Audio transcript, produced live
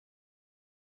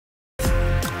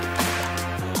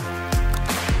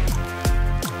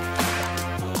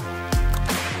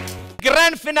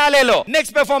Grand ఫినాలేలో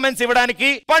next performance ఇవ్వడానికి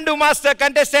పండు master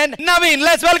contestant Naveen.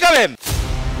 Let's welcome him.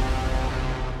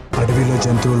 అడవిలో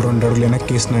జంతువులు 2 అడుగులు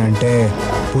వెనక్కేసినాయంటే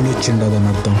పులి వచ్చిండదని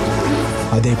అర్థం.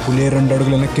 అదే పులి 2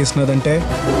 అడుగులు వెనక్కేసినదంటే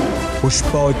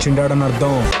పుష్ప వచ్చిండాడని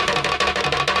అర్థం.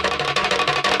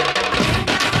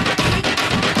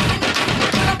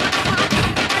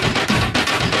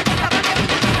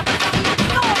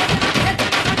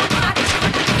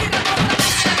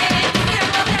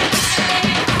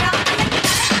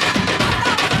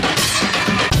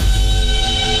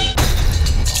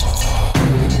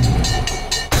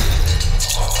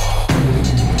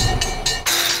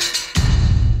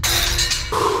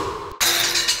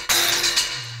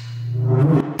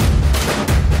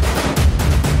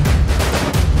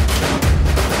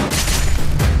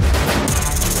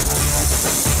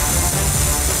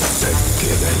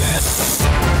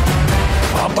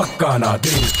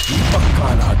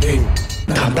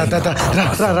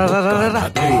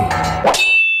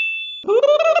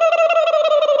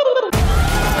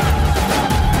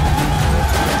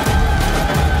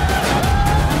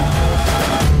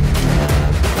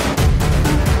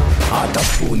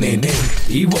 తప్పు నేనే,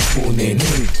 ఈ ఒప్పు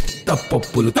నేనే,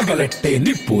 తప్పొప్పులు తగలెట్టే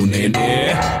నిప్పు నేనే.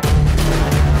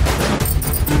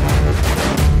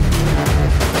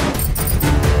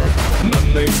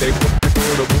 నన్నైతే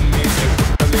పుట్టోడు భూమితే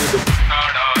పుట్టలేదు,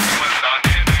 పుట్టాడా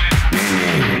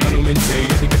నన్ను మించే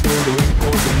ఎదిగటోడు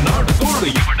ఇంకోడు నాడు తోడు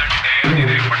ఇవ్వడంటే అది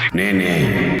రేపటి నేనే.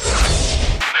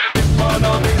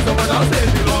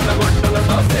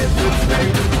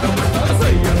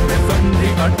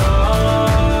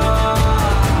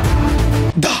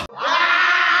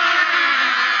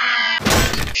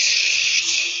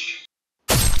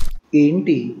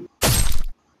 ఏంటి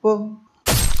పో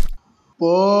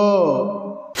పో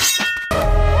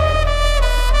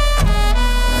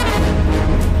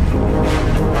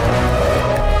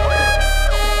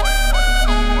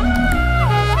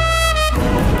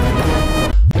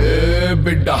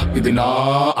బిడ్డ ఇది నా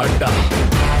అడ్డ,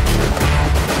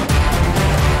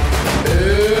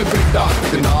 బిడ్డ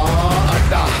ఇది నా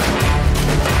అడ్డ,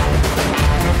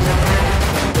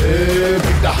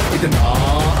 బిడ్డ ఇది నా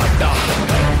అడ్డ,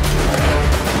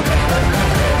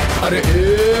 అరే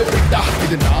బిడ్డ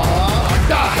ఇది నా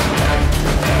అడ్డ.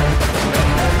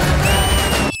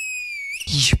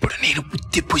 ఇప్పుడు నేను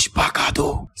బుద్ధి పుష్ప కాదు,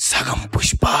 సగం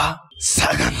పుష్ప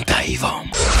సగం దైవం.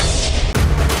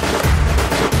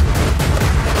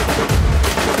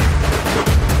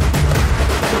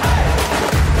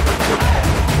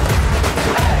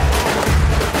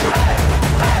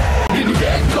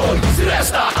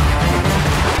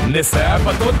 నే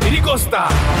సేపతో తిరిగొస్తా,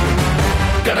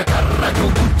 కర్రకు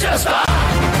గుచ్చేస్తా,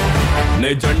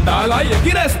 నే జెండాలా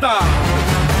ఎగిరేస్తా,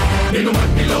 నేను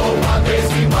మట్టిలో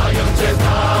వాకేసి మాయం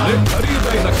చేస్తా, నే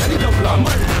ఖరీదైన ఖరీదంలా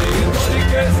మళ్ళీ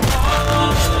దొరికేస్తా.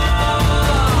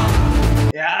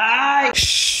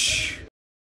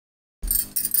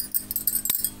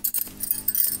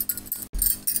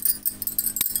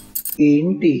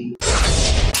 ఏంటి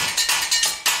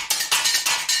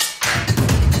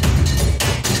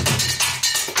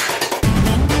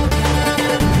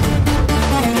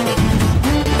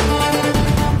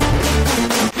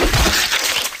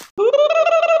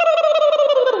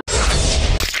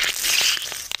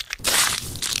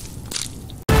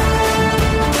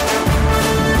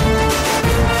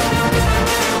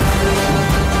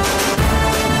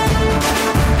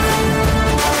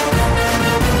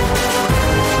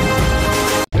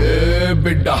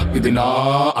బిడ్డ ఇది నా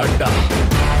అడ్డ,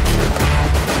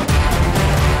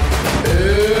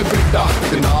 బిడ్డ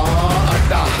ఇది నా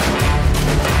అడ్డ,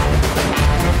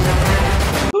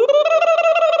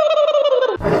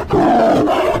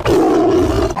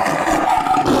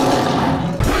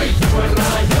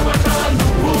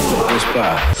 పుష్ప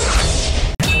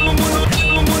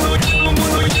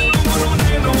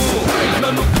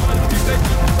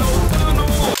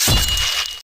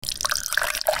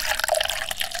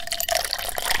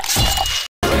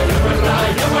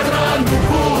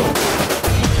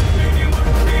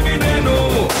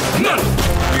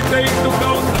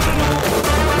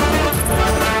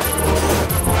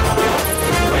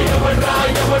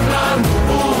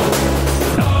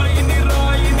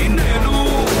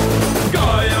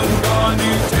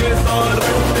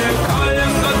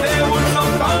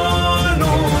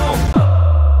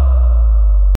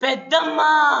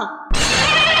పెద్దమ్మా.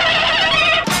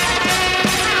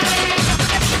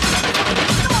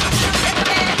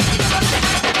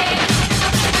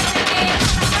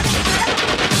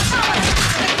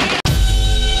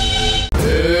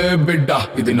 బిడ్డ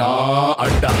ఇది నా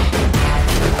అడ్డ,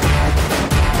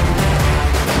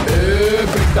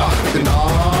 బిడ్డ ఇది నా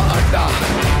అడ్డ,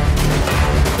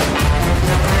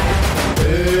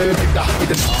 బిడ్డ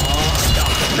ఇది నా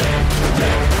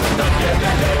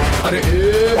అరే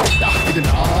బిడ్డ ఇది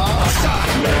నా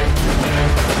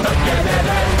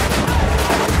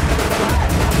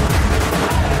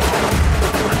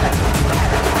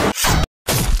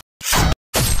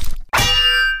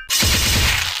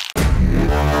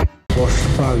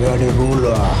పుష్పగాడి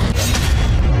రూలు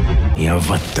ఎవ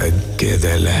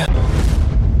తగ్గేదలే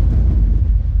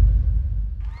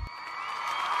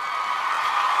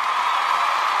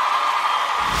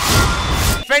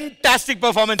ఫెంటాస్టిక్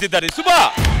పర్ఫార్మెన్స్ ఇద్దరు శుభా.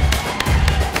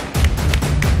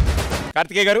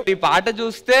 కార్తికేయ గారు ఈ పాట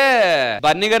చూస్తే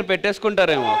బన్నీ గారు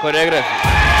పెట్టేసుకుంటారేమో కొరియోగ్రఫీ.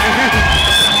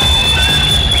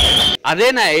 అదే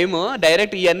నా ఎయిమ్.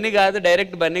 డైరెక్ట్ ఇవన్నీ కాదు,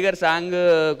 డైరెక్ట్ బన్నీ గారు సాంగ్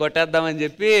కొట్టేద్దామని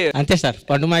చెప్పి. అంతే సార్,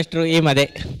 పండు మాస్టర్ ఏం అదే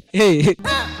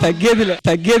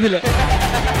తగ్గేదిలే.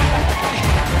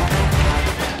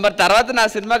 మరి తర్వాత నా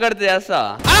సినిమా కడితే చేస్తా.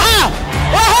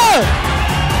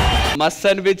 మస్త్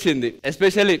అనిపించింది,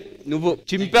 ఎస్పెషల్లీ నువ్వు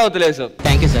చింపే అవుతలేసు.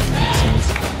 Thank you sir.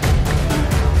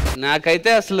 నాకైతే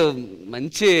అసలు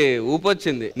మంచి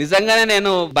ఊపొచ్చింది నిజంగానే.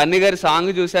 నేను బన్నీ గారి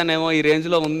సాంగ్ చూసానేమో ఈ రేంజ్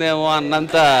లో ఉందేమో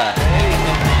అన్నంత.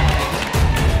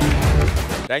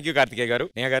 థ్యాంక్ యూ కార్తికేయ గారు.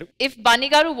 నేహ గారు, if Bunny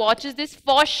Garu watches this,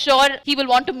 for sure he will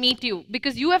want to meet you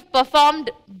because you have performed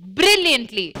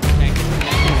brilliantly.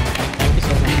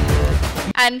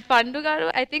 And Pandu Garu,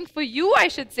 I think for you I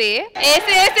should say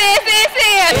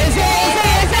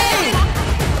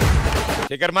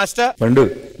Shekhar master. పండు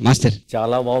master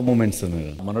చాలా బాగా moments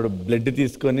మనోడు blood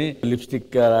తీసుకొని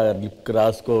lipstick lip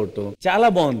రాసుకోవటం చాలా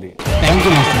బాగుంది. Thank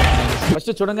you master.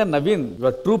 First చూడంగా Naveen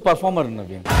true performer.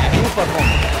 Naveen true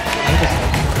performer.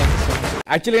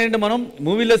 Actually ఏంటంటే మనం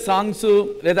మూవీలో సాంగ్స్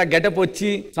లేదా గెటప్ వచ్చి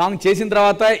సాంగ్ చేసిన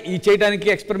తర్వాత ఈ చేయడానికి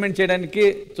ఎక్స్పెరిమెంట్ చేయడానికి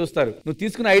చూస్తారు. నువ్వు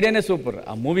తీసుకున్న ఐడియానే సూపర్.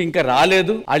 ఆ మూవీ ఇంకా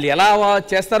రాలేదు, వాళ్ళు ఎలా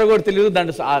చేస్తారో కూడా తెలియదు,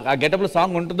 దాంట్లో ఆ గెటప్ లో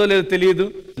సాంగ్ ఉంటుందో లేదో తెలియదు,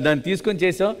 దాన్ని తీసుకొని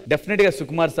చేసావు. డెఫినెట్ గా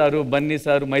సుకుమార్ సారు, బన్నీ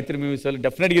సారు, మైత్రి మూవీస్ వాళ్ళు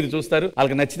డెఫినెట్ గా ఇది చూస్తారు.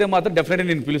 వాళ్ళకి నచ్చితే మాత్రం డెఫినెట్ గా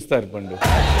నేను పిలుస్తారు. పండు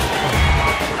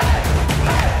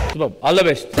all the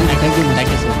best.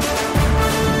 Thank you so much.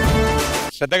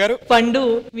 శ్రద్ధ గారు, పండు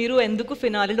మీరు ఎందుకు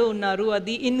ఫినాలిలో ఉన్నారు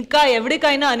అది ఇంకా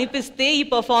ఎవరికైనా అనిపిస్తే ఈ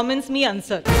పర్ఫార్మెన్స్ మీ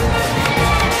ఆన్సర్.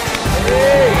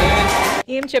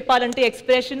 ఏం చెప్పాలంటే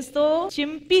ఎక్స్ప్రెషన్స్ తో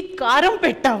చింపి కారం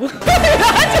పెట్టావు.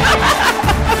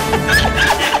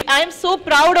 I'm so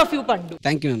proud of you పండు.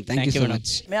 Thank you ma'am. Thank you so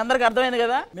much. మీ అందరికి అర్థమైంది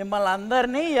కదా. మిమ్మల్ని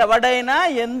అందరినీ ఎవడైనా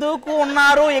ఎందుకు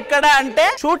ఉన్నారు ఇక్కడ అంటే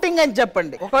షూటింగ్ అని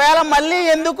చెప్పండి. ఒకవేళ మళ్ళీ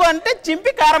ఎందుకు అంటే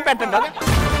చింపి కారం పెట్టండి.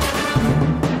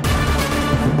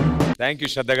 థ్యాంక్ యూ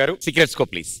శ్రద్ధ గారు. Secrets co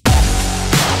please.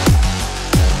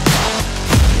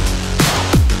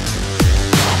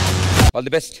 All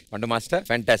the best పండు మాస్టర్.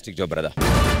 Fantastic job brother.